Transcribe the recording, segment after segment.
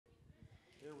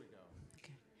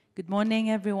Good morning,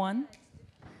 everyone.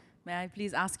 May I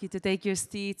please ask you to take your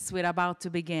seats? We're about to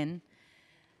begin.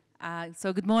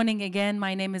 So good morning again.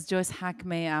 My name is Joyce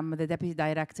Hackmey. I'm the Deputy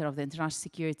Director of the International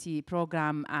Security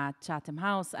Program at Chatham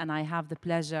House, and I have the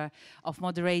pleasure of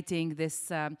moderating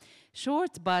this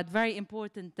short but very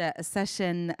important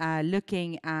session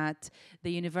looking at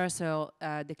the Universal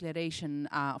Declaration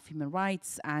of Human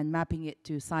Rights and mapping it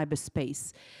to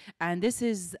cyberspace. And this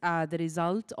is the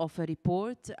result of a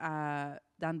report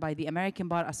done by the American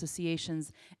Bar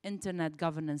Association's Internet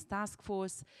Governance Task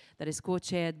Force that is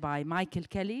co-chaired by Michael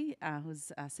Kelly,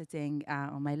 who's sitting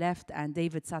on my left, and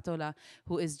David Satola,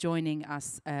 who is joining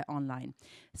us online.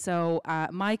 So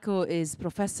Michael is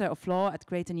professor of law at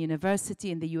Creighton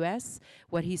University in the US,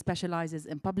 where he specializes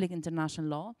in public international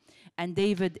law. And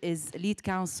David is lead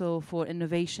counsel for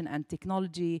innovation and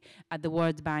technology at the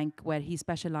World Bank, where he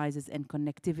specializes in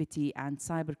connectivity and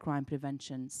cybercrime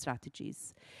prevention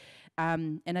strategies.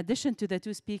 In addition to the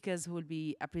two speakers who will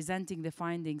be presenting the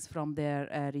findings from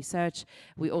their research,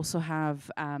 we also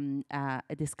have a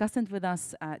discussant with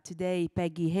us today,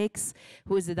 Peggy Hicks,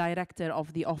 who is the director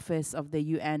of the Office of the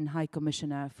UN High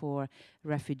Commissioner for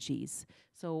Refugees.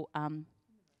 So,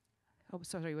 oh,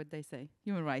 sorry, what did I say?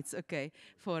 Human rights, okay,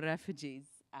 for refugees.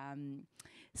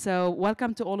 So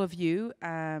welcome to all of you.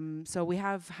 So we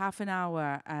have half an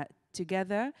hour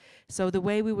together. So the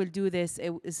way we will do this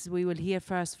is we will hear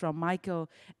first from Michael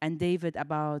and David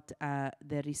about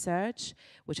the research,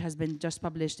 which has been just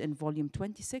published in volume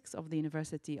 26 of the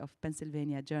University of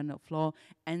Pennsylvania Journal of Law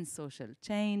and Social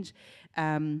Change.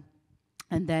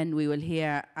 And then we will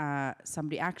hear some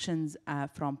reactions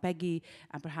from Peggy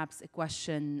and perhaps a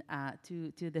question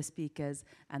to the speakers,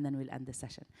 and then we'll end the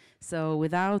session. So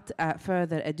without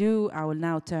further ado, I will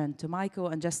now turn to Michael,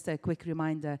 and just a quick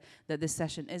reminder that this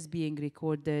session is being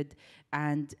recorded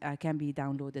and can be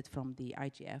downloaded from the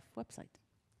IGF website.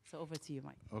 So over to you,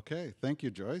 Mike. Okay, thank you,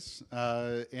 Joyce.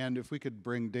 And if we could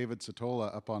bring David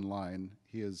Satola up online,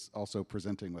 he is also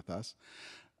presenting with us.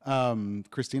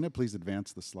 Christina, please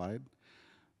advance the slide.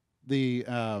 We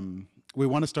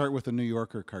want to start with a New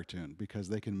Yorker cartoon because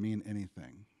they can mean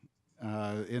anything.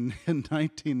 In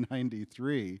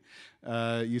 1993,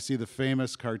 you see the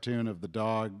famous cartoon of the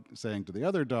dog saying to the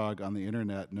other dog on the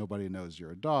internet, "Nobody knows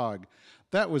you're a dog."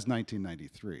 That was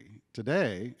 1993.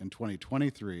 Today, in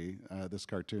 2023, this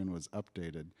cartoon was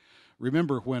updated.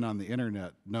 Remember when on the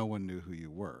internet no one knew who you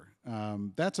were.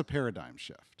 That's a paradigm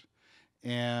shift.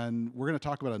 And we're going to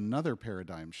talk about another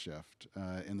paradigm shift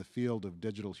in the field of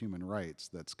digital human rights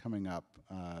that's coming up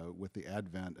with the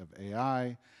advent of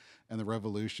AI and the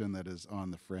revolution that is on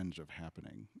the fringe of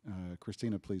happening.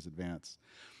 Christina, please advance.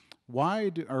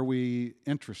 Why are we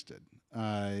interested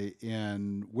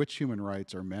in which human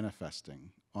rights are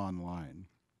manifesting online?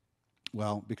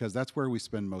 Well, because that's where we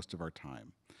spend most of our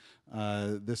time.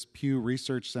 This Pew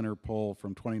Research Center poll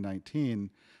from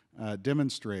 2019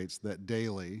 demonstrates that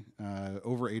daily,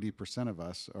 over 80% of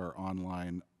us are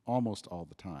online almost all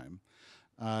the time.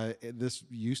 This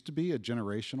used to be a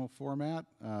generational format,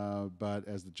 but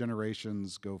as the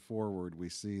generations go forward, we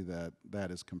see that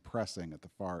that is compressing at the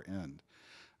far end.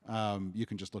 You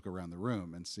can just look around the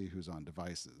room and see who's on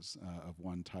devices of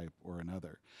one type or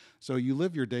another. So you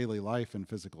live your daily life in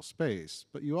physical space,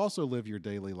 but you also live your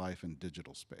daily life in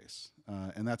digital space.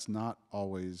 And that's not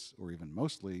always, or even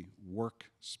mostly, work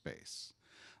space.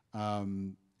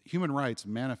 Human rights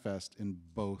manifest in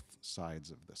both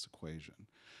sides of this equation.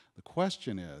 The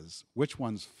question is, which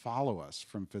ones follow us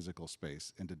from physical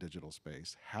space into digital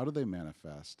space? How do they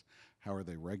manifest? How are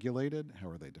they regulated? How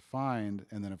are they defined?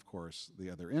 And then, of course, the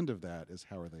other end of that is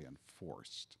how are they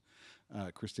enforced?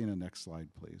 Christina, next slide,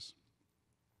 please.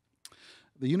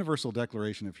 The Universal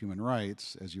Declaration of Human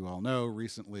Rights, as you all know,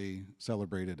 recently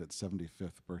celebrated its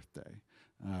 75th birthday,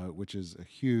 which is a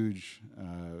huge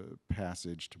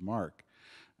passage to mark.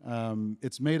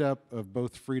 It's made up of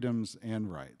both freedoms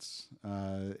and rights,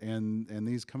 and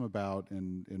these come about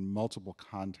in multiple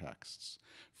contexts.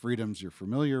 Freedoms you're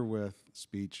familiar with: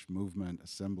 speech, movement,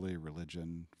 assembly,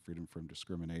 religion, freedom from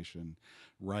discrimination.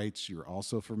 Rights you're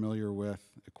also familiar with: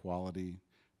 equality,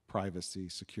 privacy,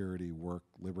 security, work,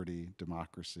 liberty,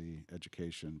 democracy,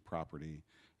 education, property,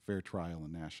 fair trial,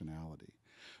 and nationality.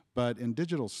 But in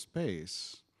digital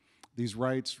space, these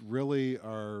rights really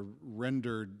are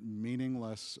rendered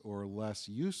meaningless or less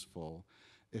useful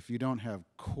if you don't have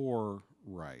core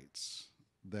rights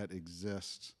that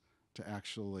exist to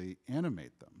actually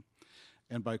animate them.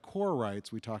 And by core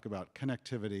rights, we talk about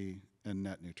connectivity and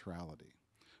net neutrality.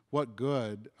 What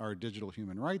good are digital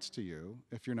human rights to you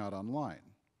if you're not online?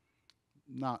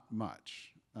 Not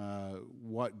much.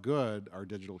 What good are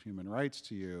digital human rights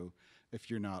to you if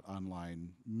you're not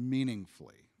online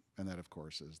meaningfully. And that, of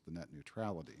course, is the net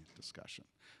neutrality discussion.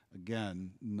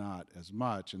 Again, not as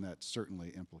much, and that certainly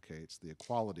implicates the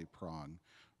equality prong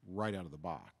right out of the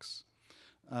box.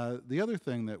 The other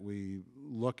thing that we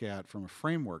look at from a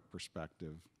framework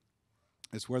perspective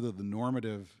is whether the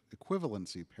normative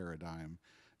equivalency paradigm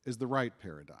is the right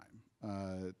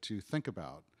paradigm to think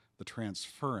about the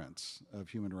transference of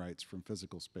human rights from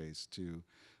physical space to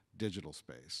digital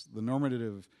space. The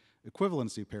normative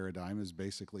equivalency paradigm is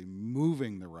basically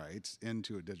moving the rights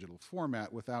into a digital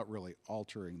format without really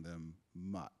altering them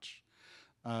much.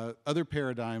 Other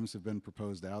paradigms have been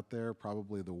proposed out there.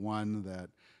 Probably the one that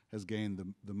has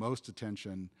gained the most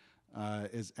attention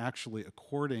is actually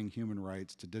according human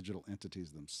rights to digital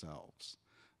entities themselves.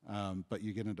 But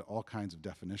you get into all kinds of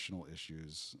definitional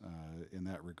issues in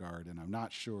that regard, and I'm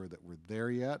not sure that we're there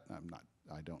yet.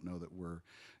 I don't know that we're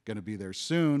going to be there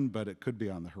soon, but it could be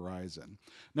on the horizon.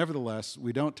 Nevertheless,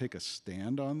 we don't take a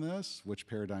stand on this, which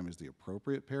paradigm is the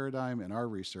appropriate paradigm in our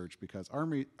research, because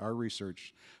our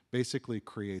research basically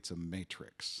creates a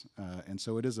matrix. And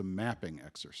so it is a mapping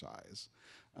exercise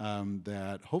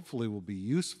that hopefully will be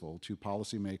useful to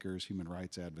policymakers, human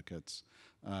rights advocates,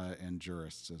 and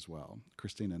jurists as well.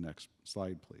 Christina, next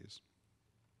slide, please.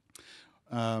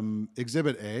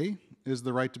 Exhibit A is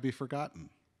the right to be forgotten.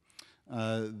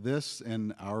 This,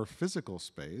 in our physical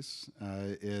space,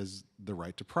 is the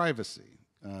right to privacy.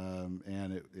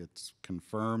 And it's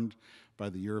confirmed by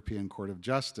the European Court of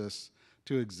Justice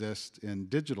to exist in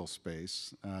digital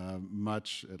space,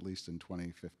 much, at least in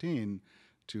 2015,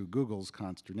 to Google's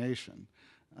consternation.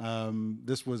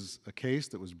 This was a case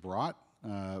that was brought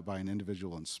by an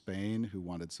individual in Spain who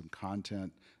wanted some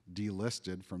content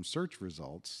delisted from search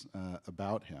results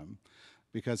about him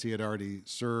because he had already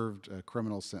served a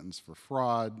criminal sentence for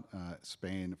fraud.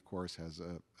 Spain, of course, has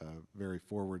a very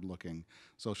forward-looking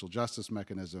social justice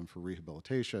mechanism for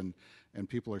rehabilitation, and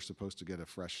people are supposed to get a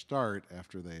fresh start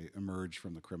after they emerge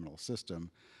from the criminal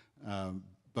system.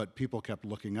 But people kept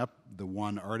looking up the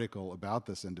one article about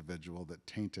this individual that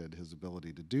tainted his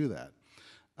ability to do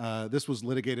that. This was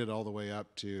litigated all the way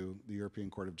up to the European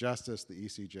Court of Justice. The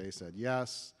ECJ said,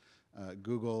 yes,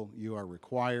 Google, you are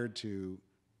required to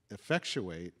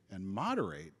effectuate and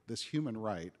moderate this human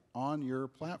right on your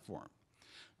platform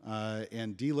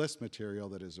and delist material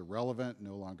that is irrelevant,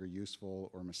 no longer useful,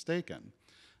 or mistaken.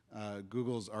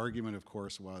 Google's argument, of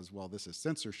course, was, well, this is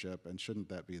censorship, and shouldn't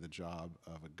that be the job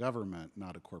of a government,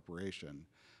 not a corporation?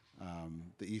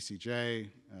 The ECJ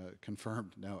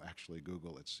confirmed, no, actually,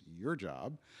 Google, it's your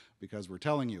job, because we're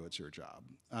telling you it's your job.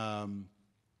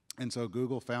 And so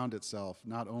Google found itself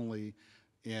not only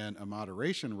in a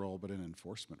moderation role, but an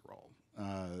enforcement role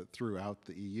throughout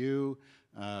the EU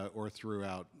or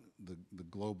throughout the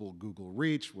global Google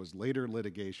reach was later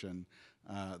litigation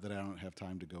that I don't have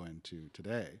time to go into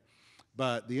today.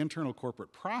 But the internal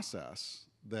corporate process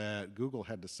that Google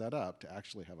had to set up to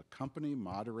actually have a company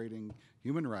moderating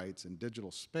human rights in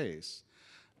digital space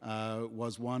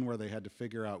was one where they had to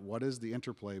figure out what is the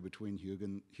interplay between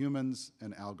humans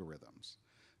and algorithms.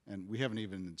 And we haven't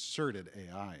even inserted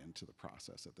AI into the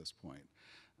process at this point.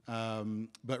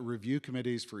 But review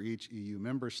committees for each EU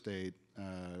member state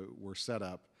were set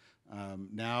up.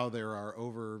 Now there are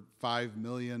over 5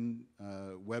 million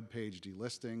web page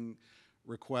delisting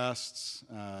requests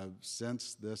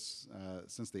since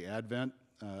the advent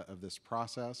of this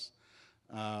process.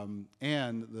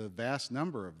 And the vast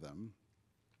number of them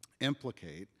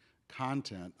implicate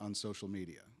content on social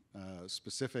media,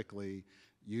 specifically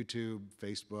YouTube,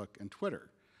 Facebook, and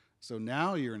Twitter. So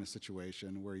now you're in a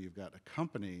situation where you've got a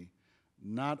company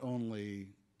not only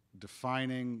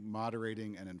defining,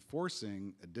 moderating, and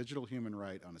enforcing a digital human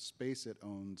right on a space it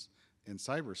owns in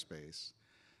cyberspace,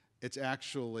 it's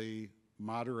actually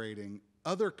moderating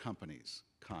other companies'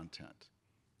 content,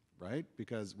 right?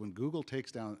 Because when Google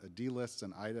takes down a delists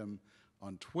an item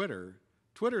on Twitter,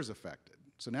 Twitter's affected.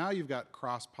 So now you've got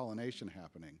cross-pollination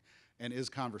happening. And is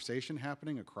conversation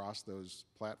happening across those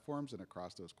platforms and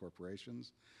across those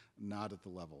corporations? Not at the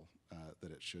level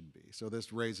that it should be. So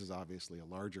this raises obviously a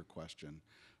larger question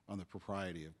on the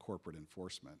propriety of corporate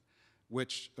enforcement,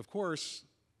 which of course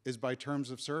is by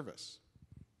terms of service.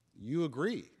 You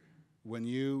agree when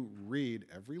you read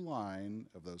every line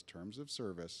of those terms of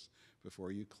service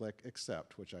before you click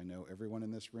accept, which I know everyone in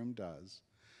this room does,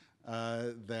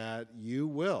 that you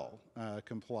will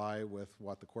comply with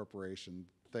what the corporation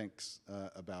thinks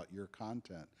about your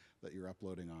content that you're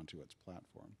uploading onto its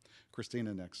platform.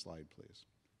 Christina, next slide, please.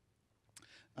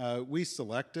 We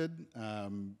selected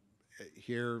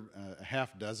here a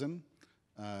half dozen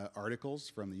articles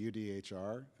from the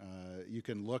UDHR. You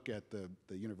can look at the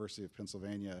University of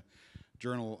Pennsylvania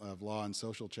Journal of Law and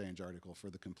Social Change article for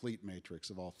the complete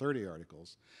matrix of all 30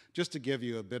 articles, just to give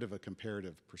you a bit of a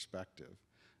comparative perspective.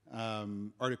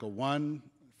 Article 1,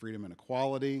 freedom and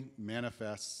equality,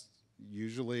 manifests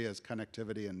usually as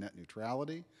connectivity and net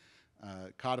neutrality.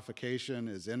 Codification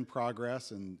is in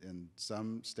progress in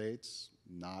some states,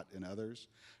 not in others.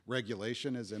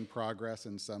 Regulation is in progress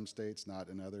in some states, not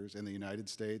in others. In the United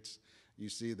States, you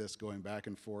see this going back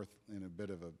and forth in a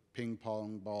bit of a ping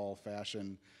pong ball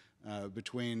fashion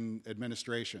between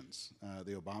administrations.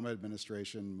 The Obama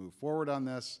administration moved forward on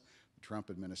this. The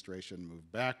Trump administration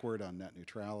moved backward on net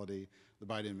neutrality. The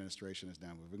Biden administration is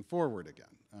now moving forward again,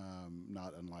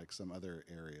 not unlike some other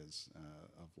areas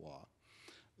of law.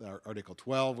 Article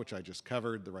 12, which I just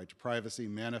covered, the right to privacy,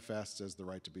 manifests as the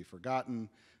right to be forgotten.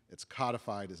 It's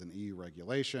codified as an EU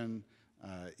regulation.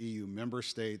 EU member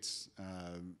states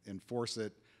enforce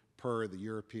it per the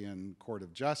European Court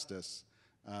of Justice,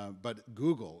 but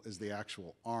Google is the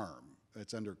actual arm.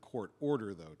 It's under court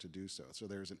order, though, to do so. So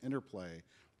there's an interplay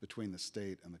between the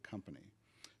state and the company.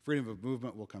 Freedom of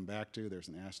movement we'll come back to. There's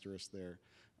an asterisk there.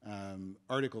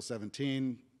 Article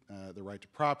 17, the right to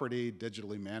property,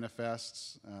 digitally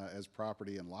manifests as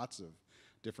property in lots of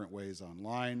different ways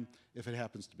online. If it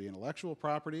happens to be intellectual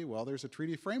property, well, there's a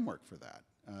treaty framework for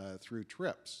that through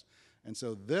TRIPS. And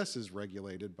so this is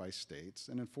regulated by states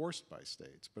and enforced by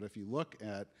states. But if you look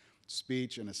at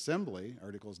speech and assembly,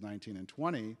 Articles 19 and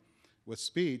 20, with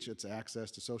speech, it's access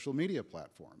to social media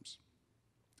platforms.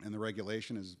 And the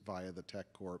regulation is via the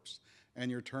tech corps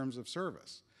and your terms of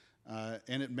service.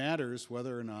 And it matters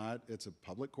whether or not it's a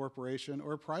public corporation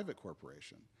or a private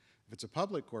corporation. If it's a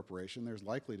public corporation, there's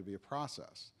likely to be a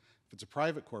process. If it's a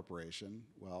private corporation,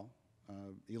 well,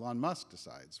 Elon Musk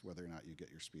decides whether or not you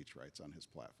get your speech rights on his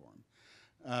platform.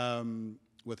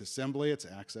 With assembly, it's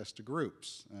access to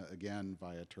groups, again,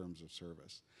 via terms of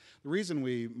service. The reason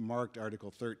we marked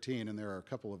Article 13, and there are a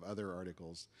couple of other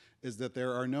articles, is that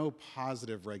there are no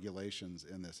positive regulations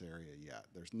in this area yet.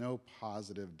 There's no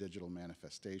positive digital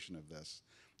manifestation of this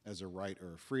as a right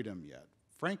or a freedom yet,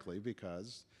 frankly,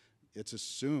 because it's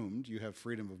assumed you have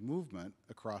freedom of movement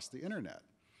across the internet.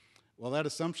 Well, that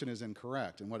assumption is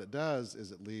incorrect, and what it does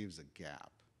is it leaves a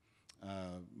gap.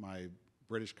 My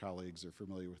British colleagues are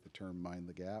familiar with the term mind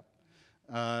the gap.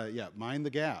 Yeah, mind the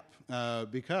gap,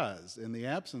 because in the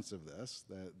absence of this,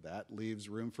 that leaves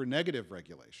room for negative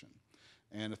regulation.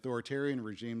 And authoritarian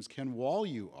regimes can wall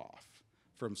you off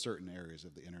from certain areas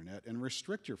of the internet and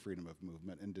restrict your freedom of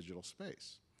movement in digital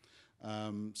space.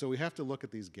 So we have to look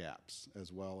at these gaps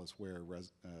as well as where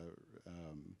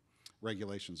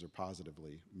regulations are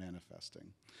positively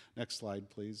manifesting. Next slide,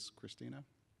 please, Christina.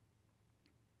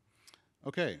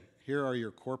 Okay, here are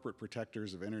your corporate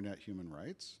protectors of internet human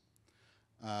rights.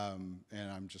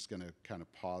 And I'm just going to kind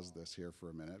of pause this here for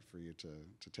a minute for you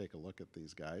to take a look at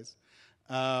these guys.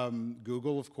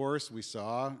 Google, of course, we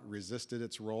saw, resisted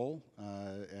its role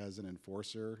as an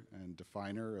enforcer and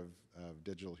definer of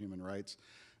digital human rights,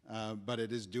 but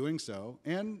it is doing so,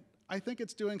 and I think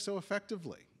it's doing so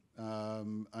effectively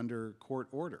under court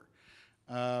order.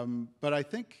 But I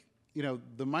think, you know,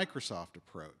 the Microsoft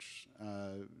approach,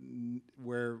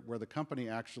 where the company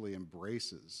actually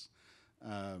embraces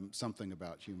something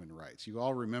about human rights. You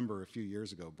all remember a few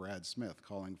years ago Brad Smith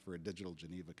calling for a digital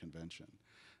Geneva Convention.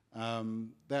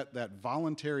 That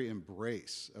voluntary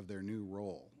embrace of their new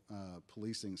role,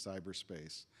 policing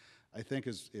cyberspace, I think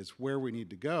is where we need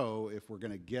to go if we're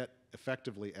going to get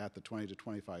effectively at the 20 to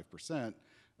 25%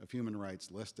 of human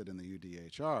rights listed in the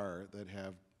UDHR that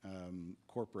have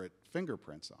corporate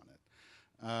fingerprints on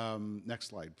it. Next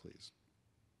slide, please.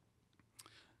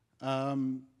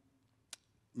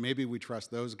 Maybe we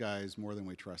trust those guys more than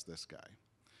we trust this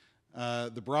guy.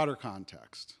 The broader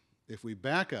context, if we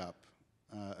back up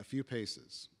a few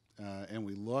paces and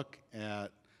we look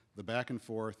at the back and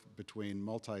forth between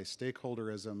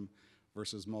multi-stakeholderism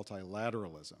versus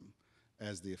multilateralism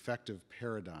as the effective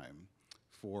paradigm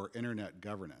for internet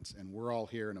governance, and we're all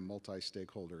here in a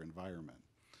multi-stakeholder environment.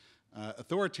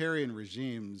 Authoritarian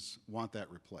regimes want that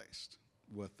replaced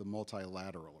with the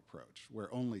multilateral approach,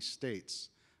 where only states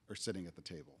are sitting at the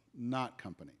table, not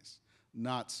companies,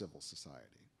 not civil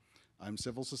society. I'm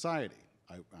civil society.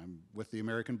 I'm with the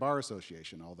American Bar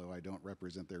Association. Although I don't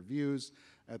represent their views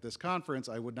at this conference,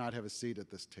 I would not have a seat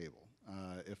at this table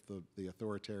if the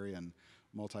authoritarian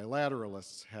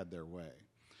multilateralists had their way.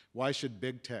 Why should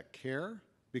big tech care?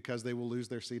 Because they will lose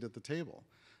their seat at the table.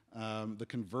 The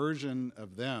conversion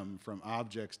of them from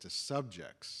objects to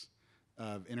subjects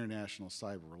of international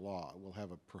cyber law will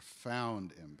have a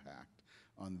profound impact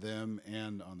on them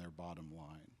and on their bottom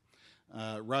line.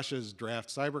 Russia's draft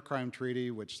cybercrime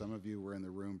treaty, which some of you were in the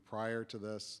room prior to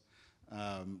this,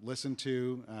 listened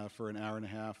to for an hour and a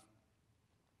half,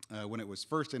 when it was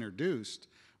first introduced,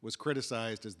 was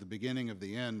criticized as the beginning of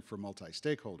the end for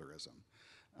multi-stakeholderism.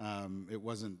 It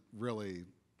wasn't really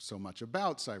so much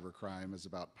about cybercrime as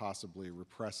about possibly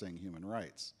repressing human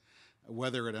rights.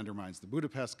 Whether it undermines the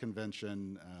Budapest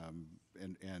Convention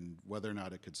and whether or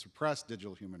not it could suppress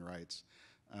digital human rights,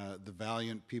 the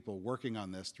valiant people working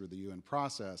on this through the UN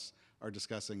process are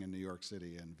discussing in New York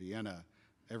City and Vienna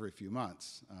every few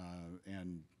months.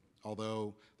 And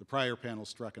although the prior panel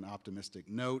struck an optimistic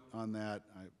note on that,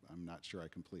 I'm not sure I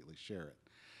completely share it.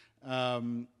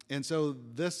 And so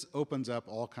this opens up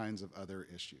all kinds of other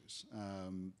issues,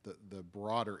 the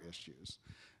broader issues.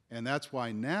 And that's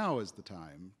why now is the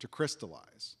time to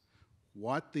crystallize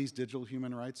what these digital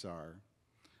human rights are,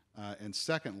 and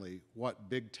secondly, what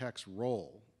big tech's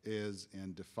role is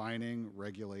in defining,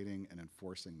 regulating, and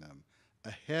enforcing them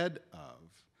ahead of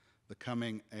the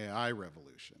coming AI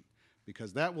revolution,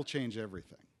 because that will change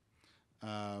everything.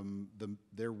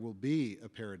 There will be a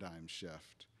paradigm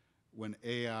shift when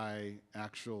AI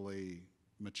actually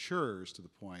matures to the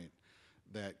point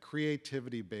that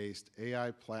creativity-based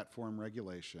AI platform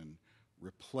regulation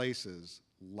replaces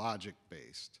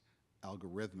logic-based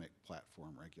algorithmic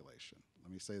platform regulation.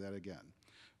 Let me say that again.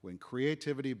 When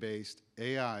creativity-based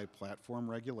AI platform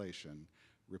regulation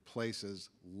replaces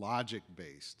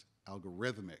logic-based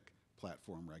algorithmic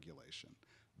platform regulation,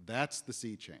 that's the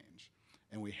sea change.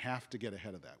 And we have to get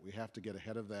ahead of that. We have to get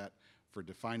ahead of that for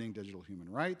defining digital human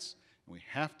rights, and we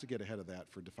have to get ahead of that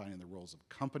for defining the roles of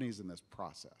companies in this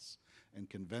process and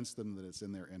convince them that it's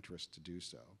in their interest to do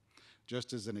so.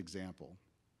 Just as an example,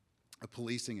 a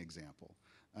policing example,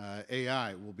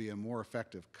 AI will be a more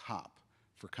effective cop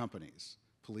for companies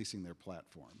policing their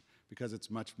platform because it's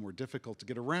much more difficult to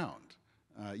get around.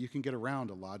 You can get around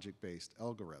a logic-based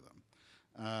algorithm.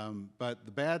 But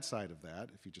the bad side of that,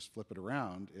 if you just flip it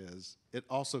around, is it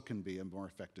also can be a more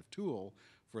effective tool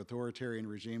for authoritarian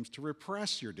regimes to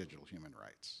repress your digital human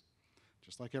rights.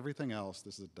 Just like everything else,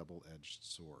 this is a double-edged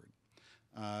sword.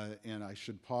 And I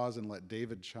should pause and let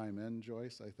David chime in,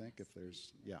 Joyce, I think, if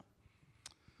there's, yeah.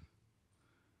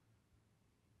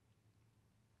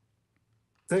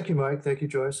 Thank you, Mike. Thank you,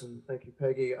 Joyce, and thank you,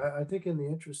 Peggy. I think in the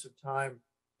interest of time,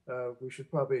 we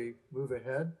should probably move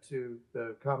ahead to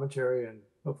the commentary and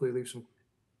hopefully leave some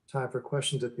time for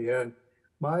questions at the end.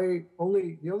 The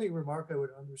only remark I would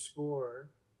underscore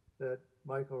that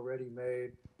Mike already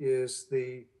made is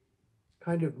the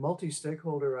kind of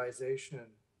multi-stakeholderization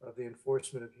of the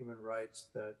enforcement of human rights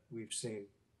that we've seen.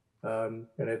 And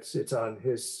it's on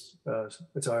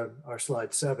our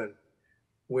slide 7,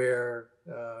 where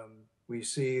we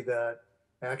see that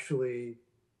actually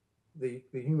the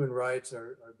human rights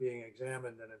are being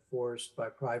examined and enforced by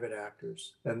private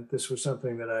actors. And this was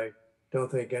something that I don't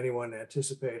think anyone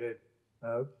anticipated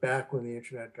back when the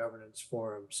Internet Governance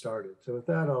Forum started. So with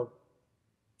that, I'll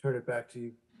turn it back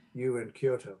to you in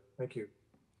Kyoto. Thank you.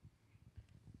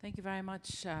 Thank you very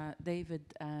much, David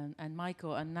and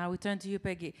Michael. And now we turn to you,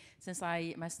 Peggy. Since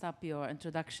I messed up your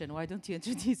introduction, why don't you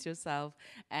introduce yourself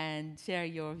and share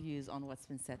your views on what's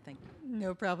been said? Thank you.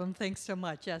 No problem. Thanks so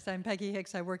much. Yes, I'm Peggy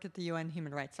Hicks. I work at the UN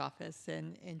Human Rights Office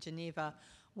in Geneva,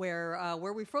 where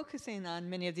we're focusing on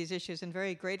many of these issues, and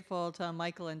very grateful to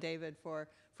Michael and David for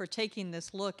taking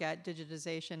this look at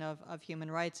digitization of human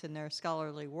rights in their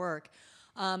scholarly work.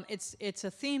 It's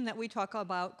a theme that we talk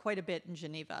about quite a bit in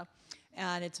Geneva.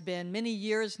 And it's been many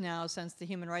years now since the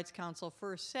Human Rights Council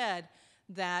first said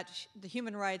that the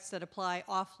human rights that apply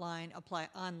offline apply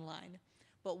online.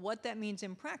 But what that means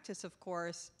in practice, of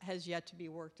course, has yet to be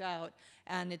worked out.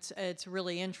 And it's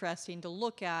really interesting to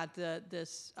look at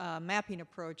this mapping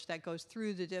approach that goes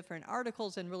through the different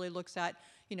articles and really looks at,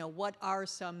 what are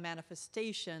some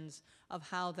manifestations of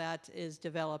how that is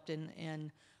developed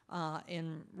in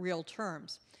real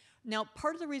terms. Now,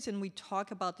 part of the reason we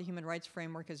talk about the human rights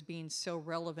framework as being so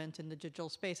relevant in the digital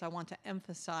space, I want to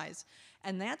emphasize,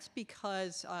 and that's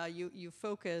because you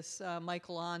focus,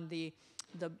 Michael, on the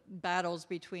battles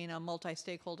between a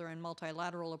multi-stakeholder and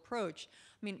multilateral approach.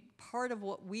 I mean, part of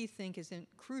what we think is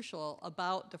crucial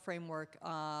about the framework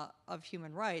of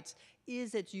human rights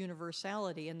is its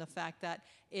universality and the fact that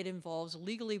it involves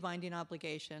legally binding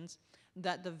obligations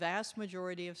that the vast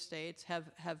majority of states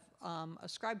have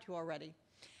ascribed to already.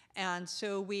 And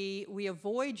so we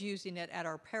avoid using it at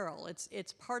our peril.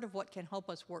 It's part of what can help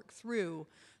us work through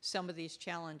some of these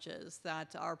challenges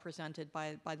that are presented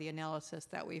by the analysis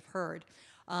that we've heard.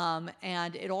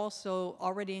 And it also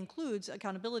already includes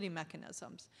accountability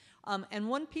mechanisms. And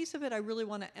one piece of it I really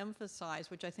want to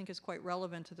emphasize, which I think is quite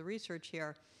relevant to the research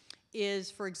here,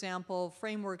 is, for example,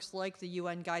 frameworks like the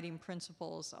UN Guiding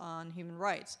Principles on Human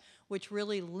Rights, which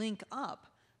really link up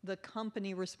the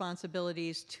company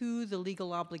responsibilities to the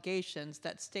legal obligations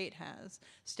that states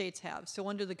have. So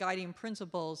under the Guiding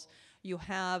Principles, you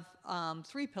have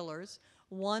 3 pillars.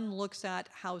 One looks at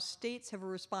how states have a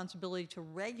responsibility to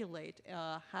regulate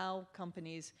how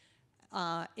companies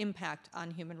impact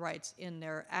on human rights in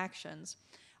their actions.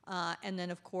 And then,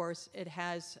 of course, it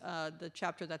has the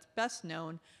chapter that's best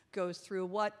known goes through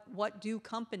what do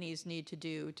companies need to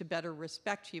do to better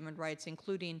respect human rights,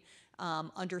 including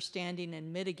understanding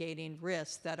and mitigating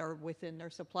risks that are within their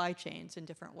supply chains in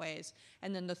different ways.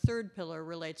 And then the third pillar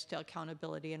relates to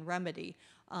accountability and remedy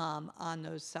on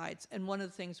those sides. And one of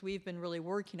the things we've been really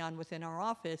working on within our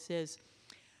office is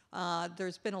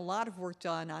there's been a lot of work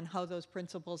done on how those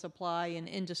principles apply in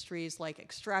industries like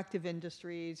extractive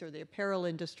industries or the apparel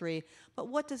industry, but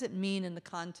what does it mean in the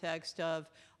context of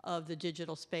the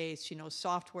digital space, you know,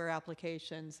 software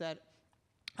applications that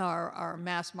are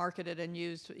mass marketed and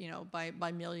used, you know,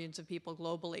 by millions of people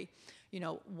globally. You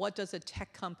know, what does a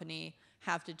tech company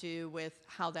have to do with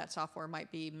how that software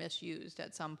might be misused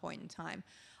at some point in time?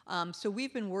 So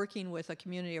we've been working with a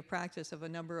community of practice of a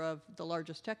number of the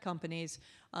largest tech companies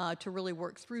to really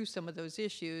work through some of those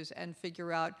issues and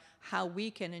figure out how we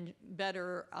can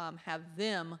better have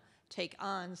them take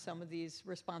on some of these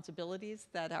responsibilities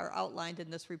that are outlined in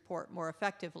this report more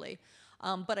effectively.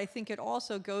 But I think it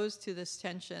also goes to this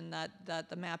tension that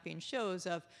the mapping shows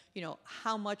of, you know,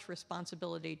 how much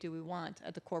responsibility do we want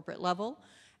at the corporate level,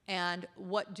 and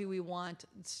what do we want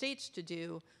states to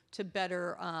do to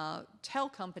better tell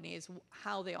companies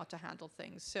how they ought to handle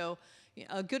things. So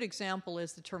a good example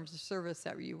is the terms of service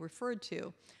that you referred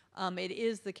to. It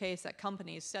is the case that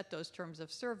companies set those terms of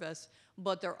service,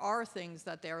 but there are things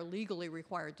that they are legally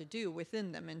required to do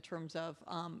within them in terms of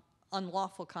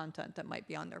unlawful content that might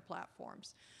be on their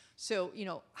platforms. So, you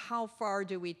know, how far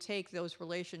do we take those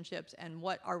relationships, and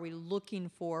what are we looking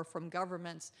for from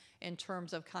governments in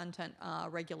terms of content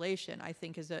regulation, I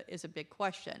think is a big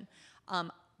question.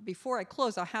 Before I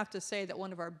close, I have to say that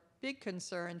one of our big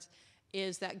concerns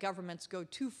is that governments go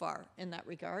too far in that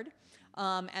regard.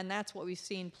 And that's what we've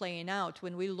seen playing out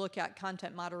when we look at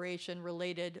content moderation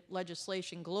related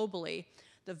legislation globally.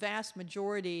 The vast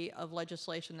majority of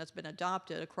legislation that's been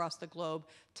adopted across the globe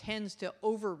tends to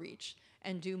overreach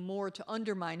and do more to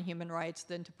undermine human rights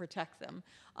than to protect them.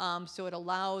 So it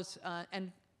allows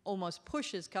and almost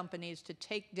pushes companies to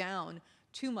take down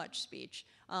too much speech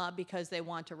because they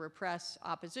want to repress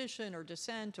opposition or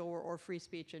dissent or free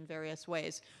speech in various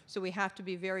ways. So we have to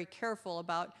be very careful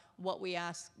about what we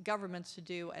ask governments to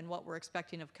do and what we're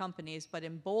expecting of companies. But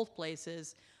in both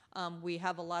places, we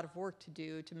have a lot of work to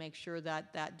do to make sure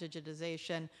that that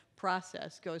digitization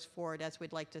process goes forward as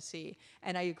we'd like to see.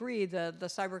 And I agree, the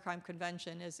Cybercrime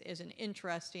Convention is an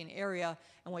interesting area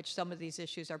in which some of these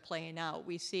issues are playing out.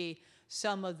 We see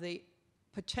some of the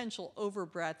potential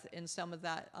overbreadth in some of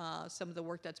the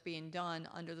work that's being done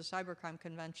under the Cybercrime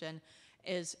Convention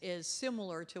is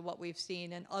similar to what we've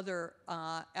seen in other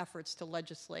efforts to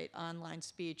legislate online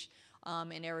speech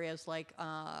in areas like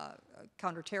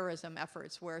counterterrorism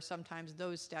efforts, where sometimes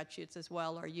those statutes as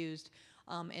well are used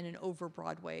in an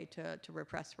overbroad way to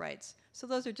repress rights. So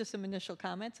those are just some initial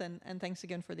comments, and thanks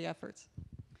again for the efforts.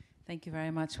 Thank you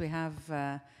very much. We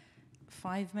have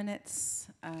 5 minutes,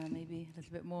 maybe a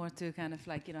little bit more, to kind of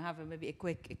like, you know, have maybe a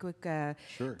quick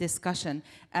Sure. discussion.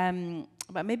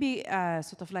 But maybe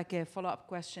sort of like a follow-up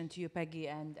question to you, Peggy,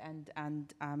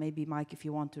 and maybe Mike, if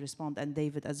you want to respond, and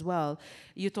David as well.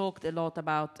 You talked a lot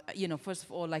about, you know, first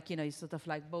of all, like, you know, you sort of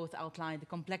like both outlined the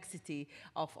complexity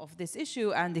of this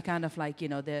issue and the kind of like, you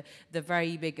know, the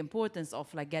very big importance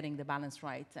of like getting the balance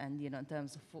right, and, you know, in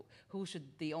terms of who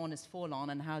should the onus fall on,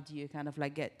 and how do you kind of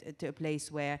like get to a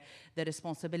place where the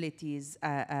responsibilities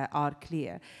are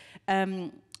clear.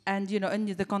 And, you know, in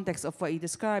the context of what you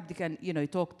described, you know, you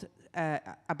talked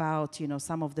about, you know,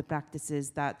 some of the practices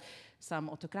that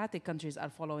some autocratic countries are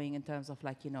following in terms of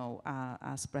like, you know,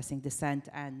 suppressing dissent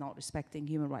and not respecting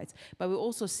human rights. But we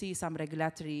also see some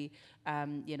regulatory,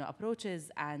 you know, approaches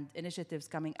and initiatives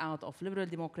coming out of liberal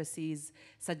democracies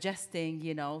suggesting,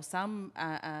 you know, some,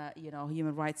 you know,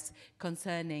 human rights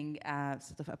concerning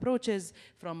sort of approaches,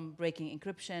 from breaking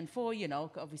encryption for, you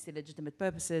know, obviously legitimate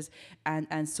purposes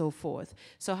and so forth.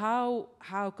 So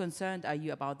how concerned are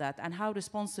you about that, and how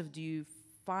responsive do you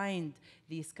find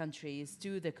these countries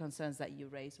to the concerns that you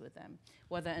raise with them,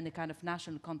 whether in a kind of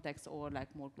national context or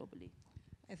like more globally?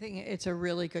 I think it's a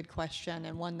really good question,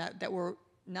 and one that we're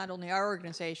not only our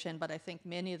organization, but I think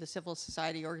many of the civil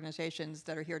society organizations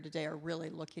that are here today are really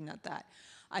looking at that.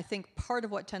 I think part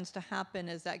of what tends to happen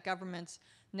is that governments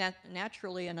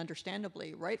naturally and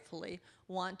understandably, rightfully,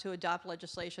 want to adopt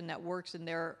legislation that works in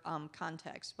their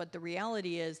context. But the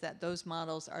reality is that those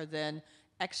models are then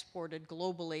exported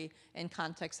globally in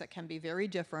contexts that can be very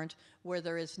different, where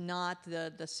there is not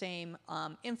the same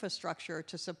infrastructure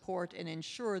to support and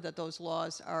ensure that those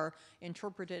laws are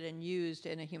interpreted and used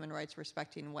in a human rights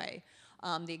respecting way.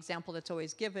 The example that's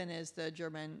always given is the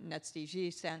German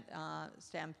NetzDG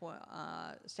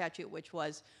statute, which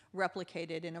was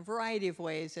replicated in a variety of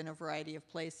ways in a variety of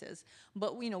places.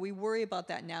 But we worry about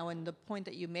that now, and the point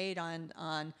that you made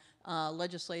on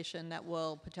legislation that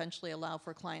will potentially allow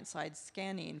for client-side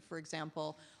scanning, for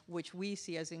example, which we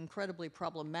see as incredibly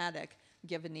problematic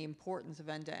given the importance of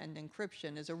end-to-end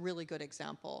encryption, is a really good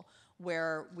example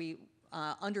where we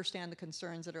understand the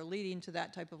concerns that are leading to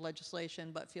that type of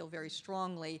legislation, but feel very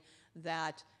strongly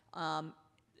that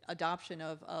adoption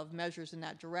of measures in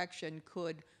that direction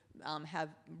could have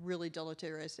really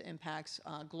deleterious impacts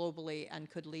globally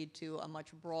and could lead to a much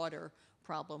broader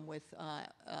problem with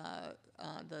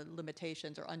the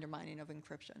limitations or undermining of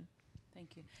encryption.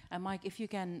 Thank you. And Mike, if you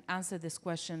can answer this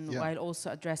question Yeah. while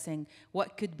also addressing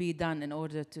what could be done in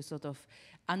order to sort of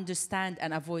understand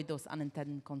and avoid those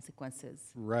unintended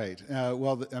consequences. Right.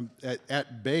 Well,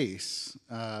 at base,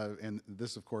 and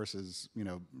this, of course, is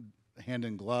hand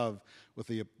in glove with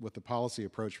the policy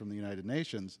approach from the United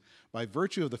Nations. By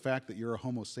virtue of the fact that you're a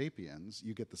Homo sapiens,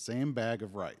 you get the same bag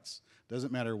of rights.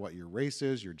 Doesn't matter what your race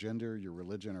is, your gender, your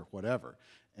religion, or whatever.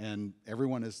 And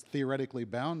everyone is theoretically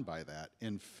bound by that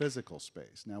in physical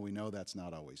space. Now, we know that's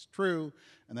not always true,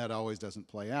 and that always doesn't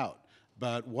play out.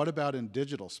 But what about in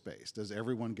digital space? Does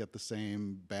everyone get the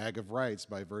same bag of rights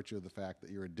by virtue of the fact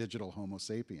that you're a digital Homo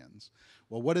sapiens?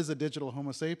 Well, what is a digital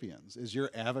Homo sapiens? Is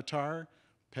your avatar,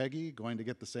 Peggy, going to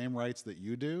get the same rights that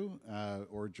you do,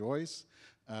 or Joyce?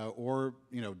 Or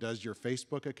does your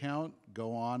Facebook account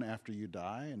go on after you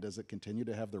die, and does it continue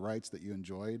to have the rights that you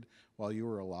enjoyed while you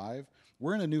were alive?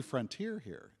 We're in a new frontier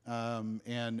here,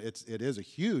 and it is a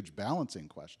huge balancing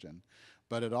question,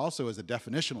 but it also is a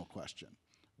definitional question.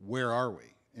 Where are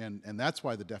we? And that's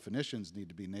why the definitions need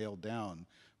to be nailed down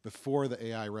before the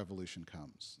AI revolution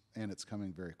comes, and it's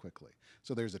coming very quickly.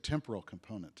 So there's a temporal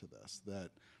component to this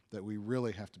that we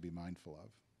really have to be mindful of.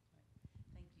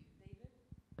 Thank you.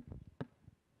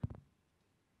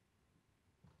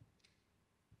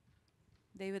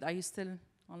 David? David, are you still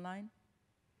online?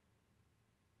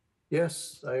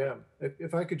 Yes, I am.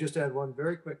 If I could just add one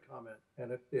very quick comment,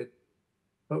 and it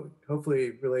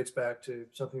hopefully relates back to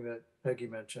something that Peggy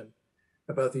mentioned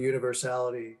about the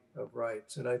universality of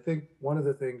rights. And I think one of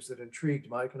the things that intrigued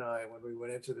Mike and I when we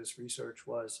went into this research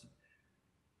was,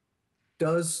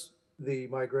 does the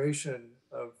migration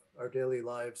of our daily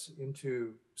lives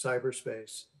into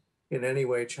cyberspace in any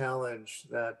way challenge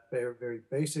that very, very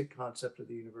basic concept of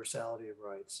the universality of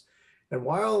rights? And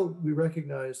while we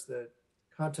recognize that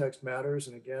context matters,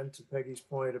 and again, to Peggy's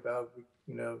point about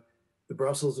the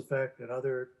Brussels effect and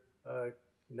other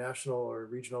national or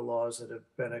regional laws that have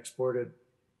been exported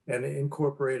and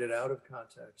incorporated out of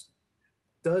context,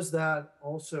 does that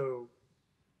also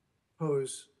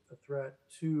pose a threat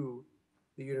to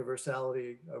the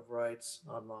universality of rights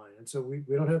online? And so we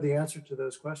don't have the answer to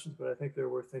those questions, but I think they're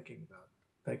worth thinking about.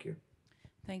 Thank you.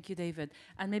 Thank you, David.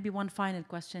 And maybe one final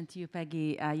question to you,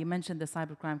 Peggy. You mentioned the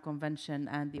Cybercrime Convention,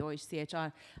 and the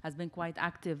OHCHR has been quite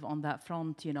active on that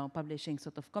front, publishing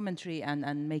sort of commentary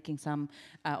and making some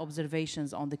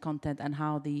observations on the content and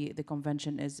how the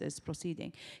convention is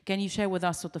proceeding. Can you share with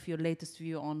us sort of your latest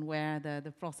view on where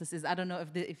the process is? I don't know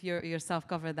if you yourself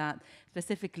cover that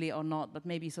specifically or not, but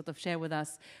maybe sort of share with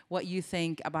us what you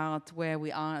think about where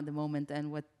we are at the moment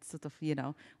and what sort of,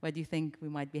 where do you think we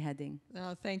might be heading?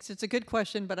 No, thanks. It's a good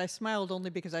question, but I smiled only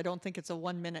because I don't think it's a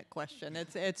 1-minute question.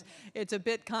 It's a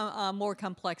bit more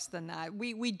complex than that.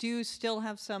 We do still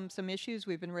have some issues.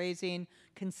 We've been raising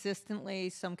consistently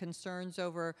some concerns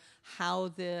over how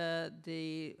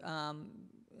the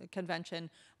convention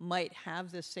might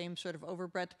have the same sort of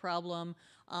overbreadth problem.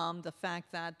 The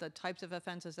fact that the types of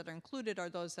offenses that are included are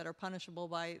those that are punishable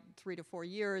by 3 to 4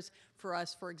 years, for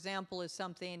us, for example, is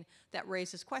something that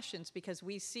raises questions, because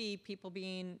we see people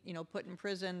being, put in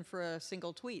prison for a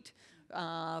single tweet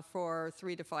for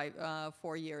 3 to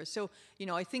 4 years. So,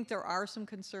 I think there are some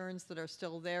concerns that are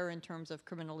still there in terms of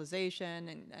criminalization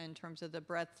and in terms of the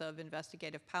breadth of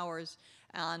investigative powers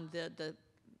and the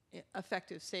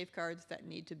effective safeguards that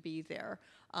need to be there.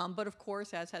 But of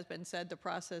course, as has been said, the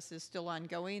process is still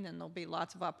ongoing, and there'll be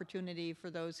lots of opportunity for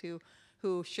those who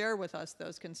who share with us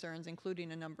those concerns,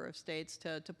 including a number of states,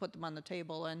 to put them on the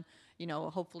table. And, you know,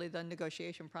 hopefully the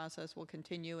negotiation process will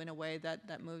continue in a way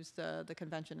that moves the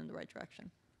convention in the right direction.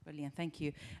 Brilliant, thank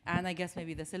you. And I guess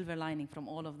maybe the silver lining from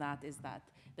all of that is that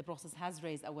the process has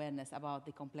raised awareness about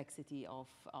the complexity of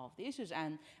the issues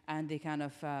and the kind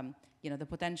of, you know, the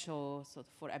potential sort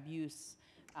of for abuse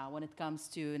when it comes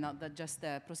to not just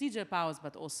the procedural powers,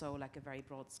 but also like a very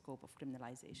broad scope of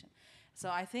criminalization. So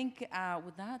I think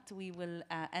with that, we will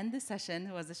end the session.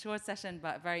 It was a short session,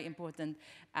 but very important.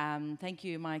 Thank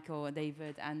you, Michael,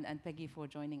 David, and Peggy for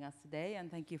joining us today.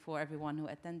 And thank you for everyone who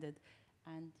attended.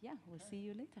 And yeah, we'll see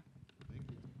you later. Thank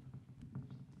you.